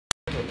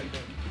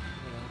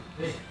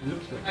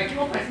I keep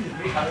on pressing the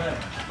grey color.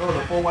 No, the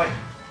 4 white.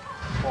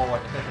 4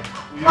 white.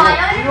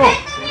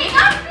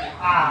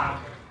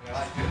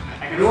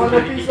 You want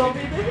a piece of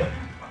me, baby?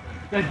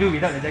 Just do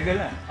without the juggle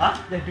lah. Huh?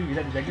 Just do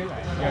without the juggle lah.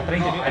 You're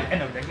trying to do at the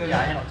end of juggle.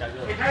 Yeah, end of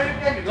juggle.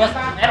 Because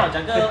end of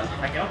juggle,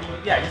 if I cannot be,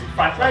 maybe I just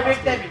front. Try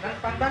wave dash,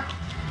 front.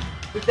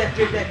 Wave dash.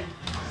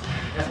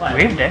 That's why.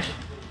 Wave dash?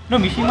 No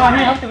Mishima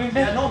here, how to wave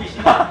dash? No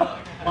Mishima.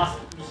 Must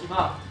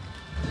Mishima.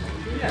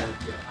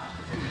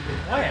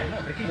 Why I'm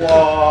not breaking?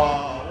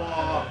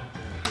 Wow.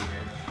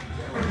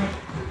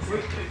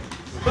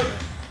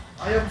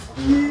 I am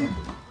Steve.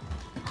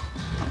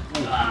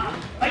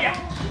 Ayah.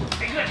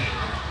 Good.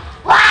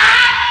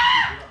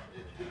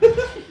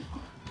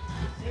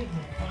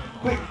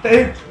 Quick,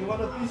 take. You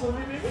want a piece of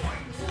me, baby?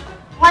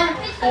 Want a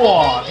piece of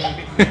me,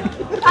 baby?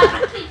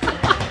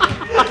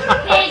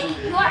 Baby,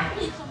 you are a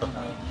piece of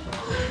me.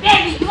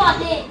 Baby, you are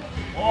dead.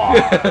 You want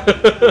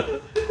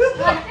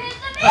a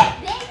piece of me,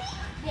 baby?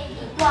 Baby,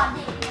 you are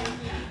dead.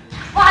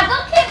 Wow,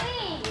 don't kill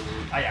me.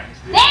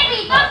 Baby,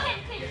 don't kill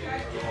me.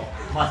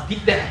 Must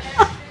deep dash.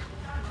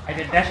 I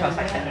did dash or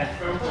side step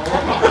left.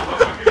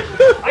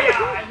 Ayah,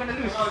 I'm gonna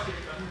lose.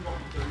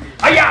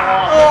 Ayah!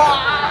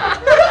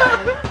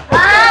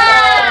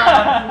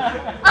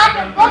 I'm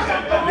the boss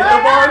of the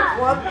world.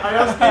 What? I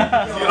am Steve.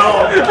 0.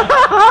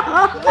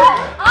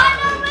 I'm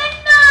the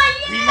winner.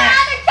 Yeah,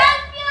 I'm the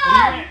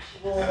champion.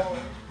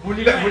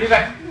 Bully back.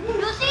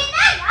 You see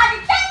that? I'm the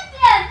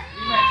champion.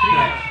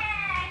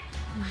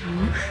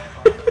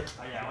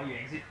 Ayah, why you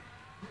exit?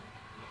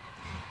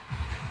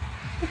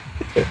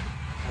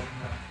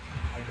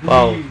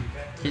 Wow,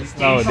 kids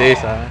nowadays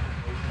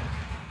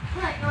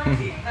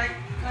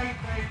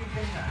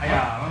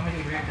Ayah, what make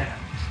you break that?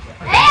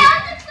 Hey,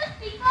 I'm the good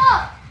people.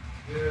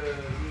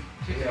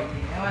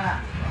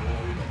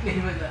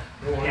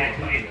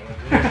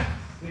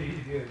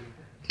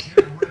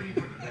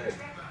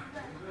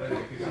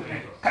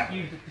 Cut you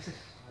into pieces.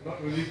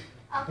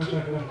 I'll keep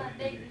my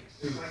baby.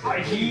 I'll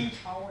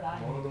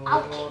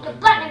I'll keep the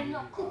blood and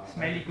not cook.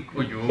 smelly cook.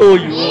 Oh Yeah,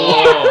 you.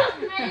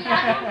 smelly, I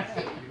don't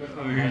see.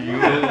 Oh you.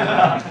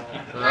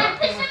 Want a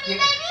piece of me,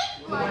 baby?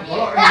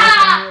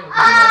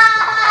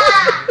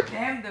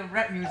 Damn the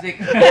rap music.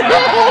 I'm a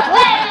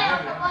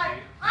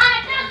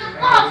piece of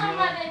balls for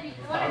my baby.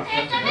 You want a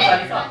taste of me?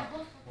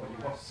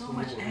 So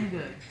much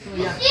anger. So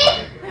You young. see?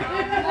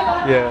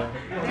 Yeah.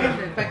 Damn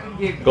the fucking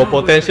game. Got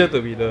potential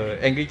to be the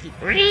angry kid.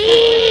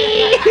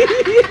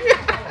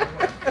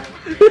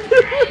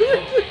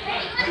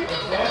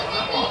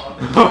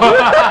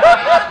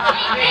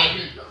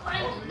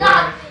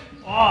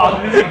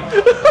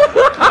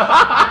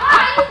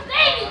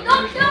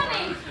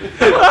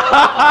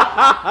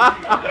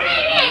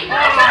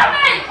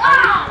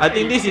 I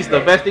think this is the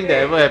best thing that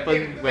ever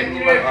happened when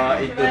in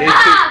today's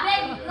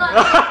trip.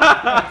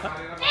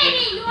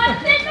 Baby, you want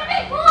to piece of me?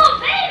 Oh,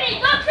 baby,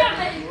 don't kill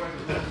me.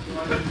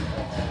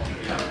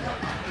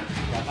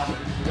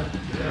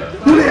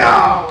 No,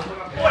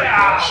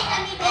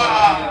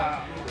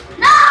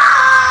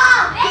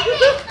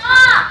 baby,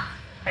 stop.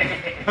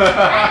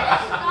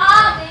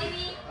 Stop,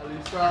 baby.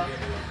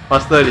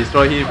 Faster,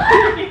 destroy him.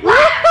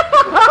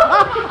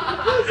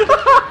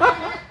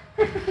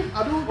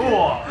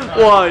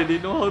 Wow, he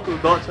didn't know how to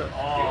dodge.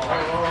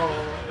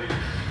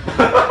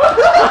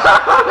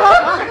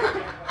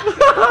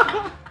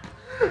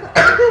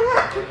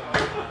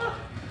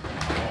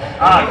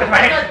 That's my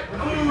head.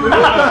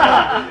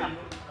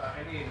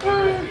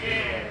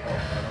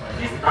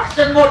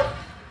 Destruction mode.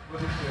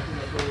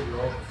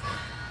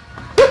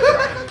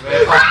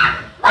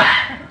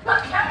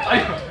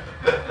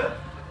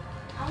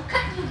 I'll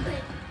cut you,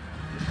 baby.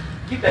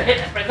 Keep the head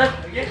as present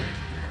again.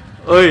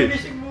 Oi,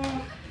 Finishing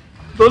move.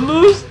 don't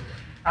lose.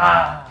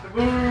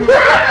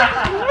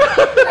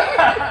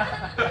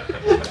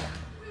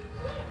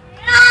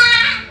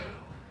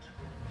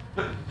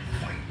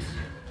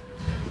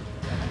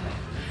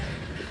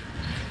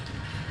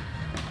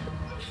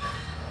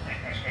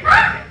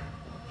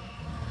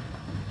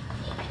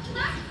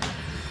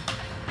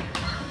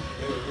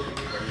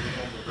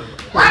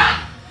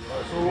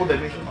 So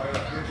damage.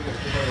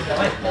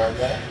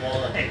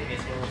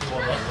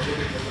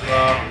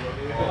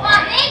 Oh,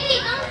 baby,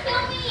 don't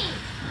kill me.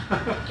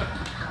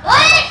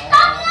 Oi,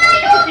 stop me,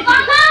 you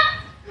bum.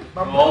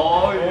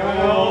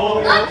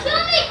 Don't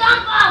kill me,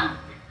 bum.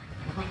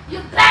 You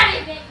bury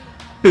baby.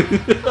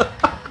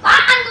 My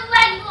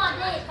underwear, you are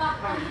dead, bum.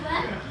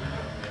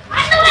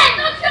 Underwear,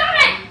 don't kill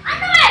me.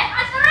 Underwear,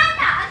 I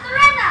surrender.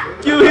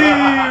 Kill him.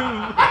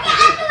 Okay,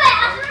 underwear,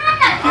 I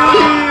surrender.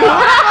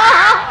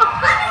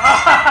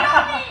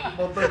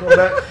 Mortal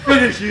Kombat.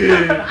 Finish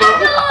him.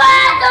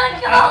 Underwear, don't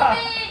kill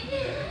me.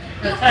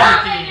 You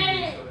fucking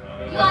idiot.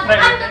 You are the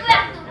underwear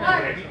of the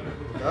world.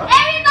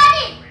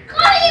 Everybody,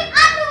 call him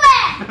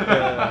underwear.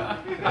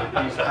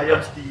 I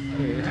am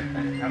Steve.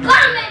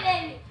 Call me,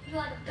 baby. You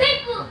are the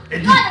people.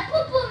 You are the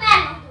poo-poo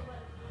man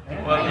of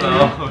the world.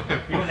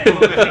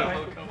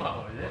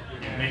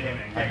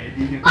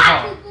 My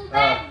poo-poo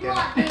man, you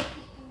are dead.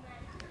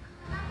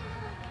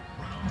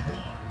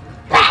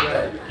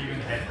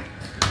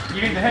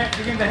 Give him the head,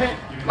 give him the head.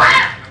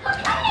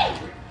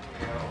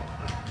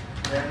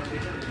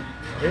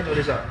 Eh, no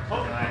this ah.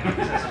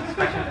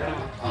 Special.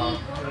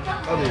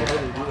 How do you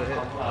do the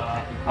head?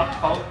 Up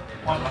hold,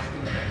 1 plus 2.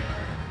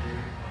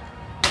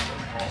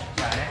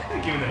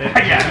 Give him the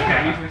head. Yeah,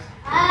 okay, you first.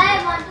 I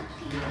want to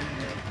kill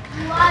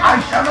you. I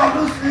shall not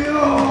lose to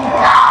you!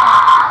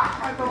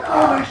 I'm a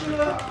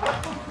finisher!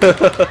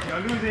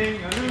 You're losing,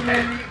 you're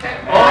losing.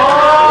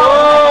 Oh!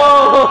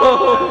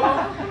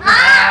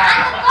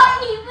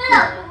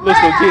 Looks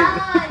so cute.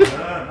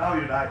 Now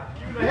you die.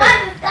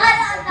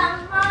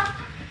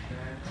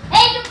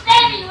 Hey, you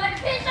baby, you want a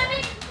piece of me?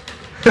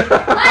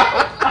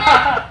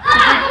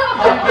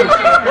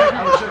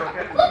 I'm sure,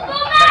 okay?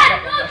 Man,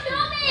 don't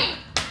kill me!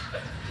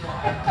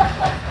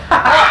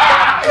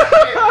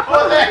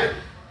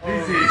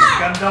 This is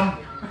Gundam.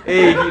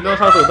 Hey, he knows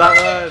how to duck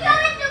one.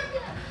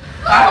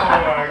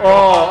 Oh,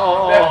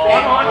 oh,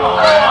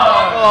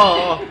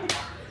 oh.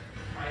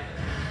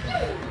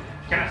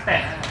 Cannot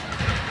stand.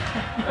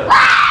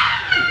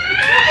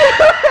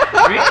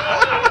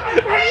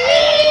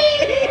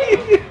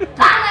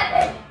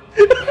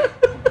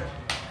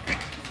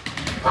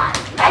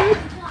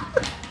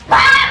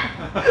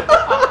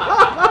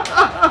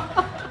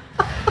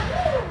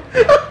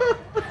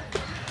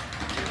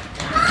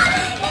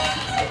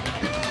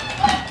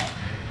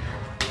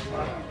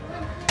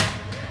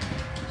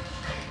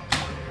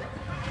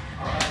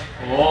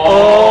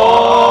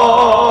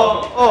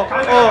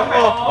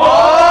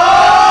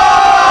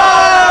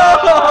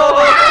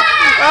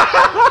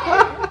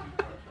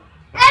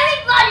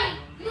 Everybody,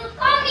 you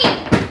saw me!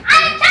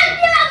 I'm the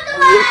champion of the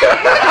world!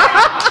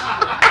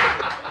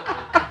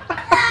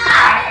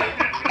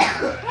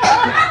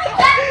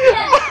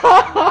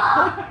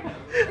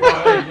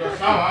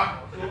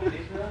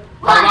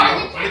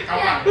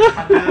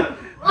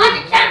 I'm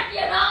the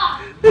champion!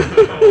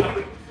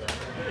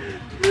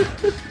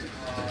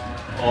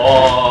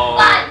 Oh.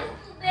 Bye,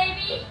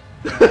 baby!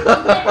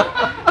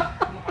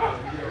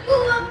 You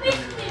will miss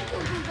me,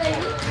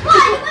 baby! Why?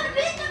 You want to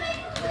miss me,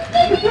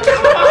 baby?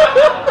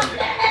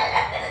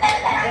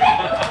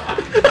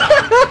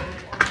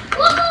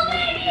 Woo,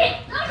 baby!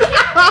 Don't kill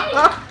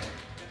me!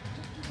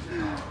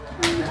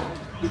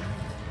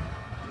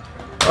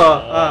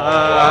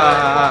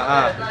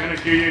 I'm gonna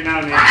kill you now,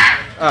 Nick.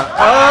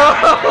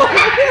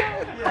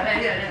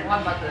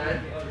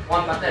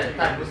 One button at a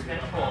time. Go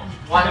spend 4.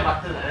 One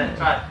button at a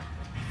time.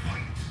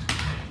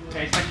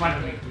 Okay, it's like one of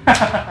me.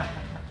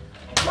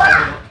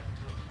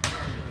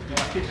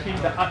 Teach him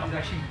the art of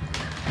mashing.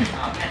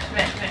 Mash.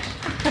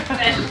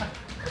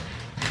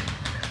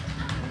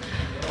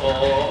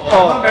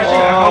 I'm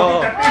mashing, I'm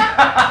multi-tapping.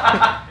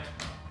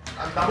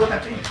 I'm double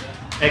tapping.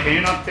 Hey, can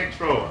you not take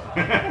throw?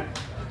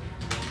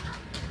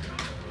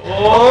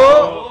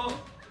 Oh.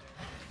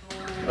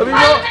 A bit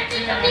Why more. you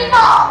touching the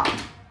people?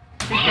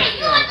 Hey,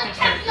 you are the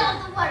champion of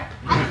the world!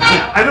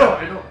 I know.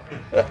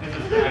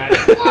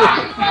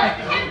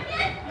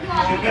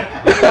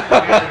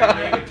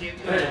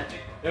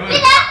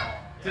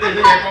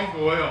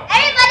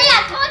 Everybody, I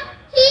told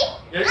he.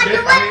 I the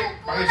one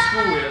who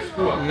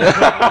pulled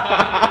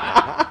out.